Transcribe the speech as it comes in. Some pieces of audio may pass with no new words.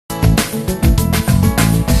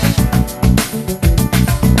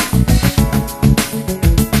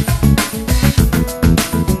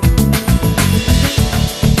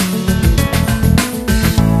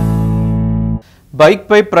Bike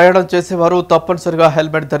పై ప్రయాణం చేసేవారు తప్పనిసరిగా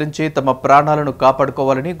హెల్మెట్ ధరించి తమ ప్రాణాలను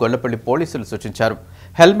కాపాడుకోవాలని గొల్లపల్లి పోలీసులు సూచించారు.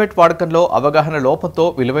 హెల్మెట్ వాడకంలో అవగాహన లోపంతో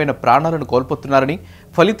విలువైన ప్రాణాలను కోల్పోతున్నారని,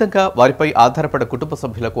 ఫలితంగా వారిపై ఆధారపడే కుటుంబ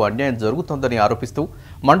సభ్యులకు అన్యాయం జరుగుతోందని ఆరోపిస్తూ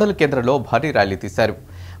మండల కేంద్రంలో భారీ ర్యాలీ తీశారు.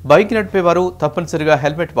 బైక్ నడిపేవారు తప్పనిసరిగా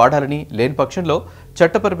హెల్మెట్ వాడాలని, లేని పక్షంలో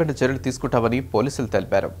చట్టపరమైన చర్యలు తీసుకుంటామని పోలీసులు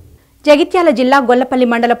తెలిపారు. జగిత్యాల జిల్లా గొల్లపల్లి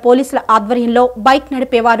మండల పోలీసుల ఆధ్వర్యంలో బైక్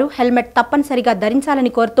నడిపేవారు హెల్మెట్ తప్పనిసరిగా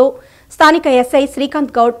ధరించాలని కోరుతూ స్థానిక SI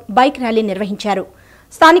Srikanth Goud bike rally నిర్వహించారు.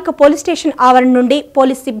 స్థానిక పోలీస్ స్టేషన్ ఆవరణ నుండి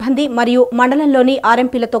పోలీస్ సిబ్బంది మరియు మండలంలోని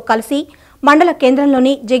ఆర్ఎంపీలతో కలిసి మండల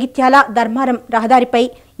కేంద్రంలోని జగిత్యాల ధర్మారం రహదారిపై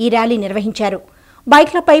ఈ ర్యాలీ నిర్వహించారు.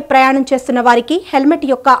 బైక్లపై ప్రయాణం చేస్తున్న వారికి హెల్మెట్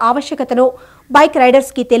యొక్క ఆవశ్యకతను బైక్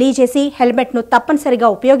రైడర్స్ కి తెలియజేసి హెల్మెట్ను తప్పనిసరిగా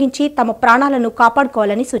ఉపయోగించి తమ ప్రాణాలను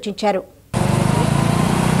కాపాడుకోవాలని సూచించారు.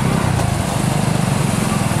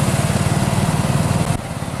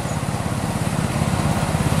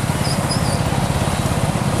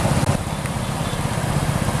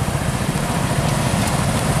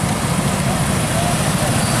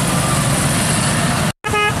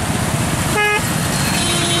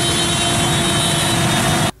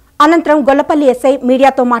 అనంతరం గొల్లపల్లి ఎస్ఐ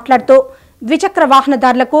మీడియాతో మాట్లాడుతూ ద్విచక్ర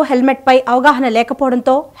వాహనదారులకు హెల్మెట్ పై అవగాహన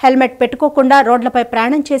లేకపోవడంతో హెల్మెట్ పెట్టుకోకుండా రోడ్లపై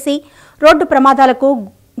ప్రయాణం చేసి రోడ్డు ప్రమాదాలకు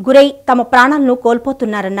గురై తమ ప్రాణాలను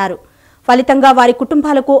కోల్పోతున్నారన్నారు. ఫలితంగా వారి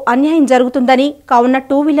కుటుంబాలకు అన్యాయం జరుగుతుందని, కావున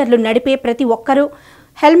టూ వీలర్లు నడిపే ప్రతి ఒక్కరూ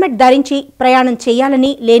హెల్మెట్ ధరించి ప్రయాణం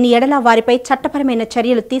చేయాలని, లేని ఎడల వారిపై చట్టపరమైన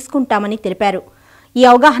చర్యలు తీసుకుంటామని తెలిపారు. ఈ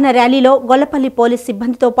అవగాహన ర్యాలీలో గొల్లపల్లి పోలీస్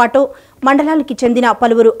సిబ్బందితో పాటు మండలానికి చెందిన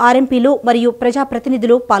పలువురు ఆర్ఎంపీలు మరియు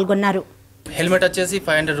ప్రజాప్రతినిధులు పాల్గొన్నారు. హెల్మెట్ వచ్చేసి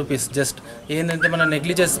 500 రూపీస్. జస్ట్ ఏంటంటే మన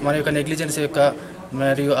నెగ్లిజెన్స్ యొక్క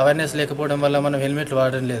మరియు అవేర్నెస్ లేకపోవడం వల్ల మనం హెల్మెట్లు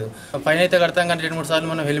వాడడం లేదు. ఫైన్ అయితే కడతాం కానీ 2-3 సార్లు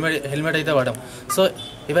మనం హెల్మెట్ అయితే వాడడం. సో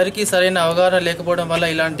ఎవరికి సరైన అవగాహన లేకపోవడం వల్ల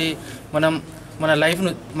ఇలాంటి మన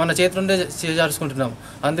లైఫ్ను మన చేతి నుండే చేజార్చుకుంటున్నాం.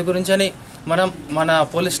 అందు గురించని మనం మన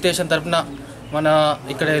పోలీస్ స్టేషన్ తరఫున మన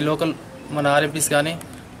ఇక్కడ లోకల్ మన ఆర్ఎంపీస్ కానీ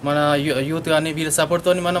మన యూత్ కానీ వీళ్ళ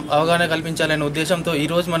సపోర్ట్తో మనం అవగాహన కల్పించాలనే ఉద్దేశంతో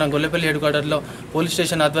ఈరోజు మన గొల్లపల్లి హెడ్ క్వార్టర్లో పోలీస్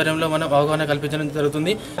స్టేషన్ ఆధ్వర్యంలో మనం అవగాహన కల్పించడం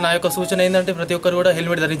జరుగుతుంది. నా యొక్క సూచన ఏంటంటే ప్రతి ఒక్కరు కూడా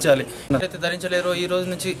హెల్మెట్ ధరించాలి. ఎవరైతే ధరించలేరో ఈ రోజు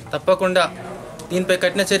నుంచి తప్పకుండా దీనిపై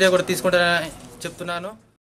కఠిన చర్య కూడా తీసుకుంటారని చెప్తున్నాను.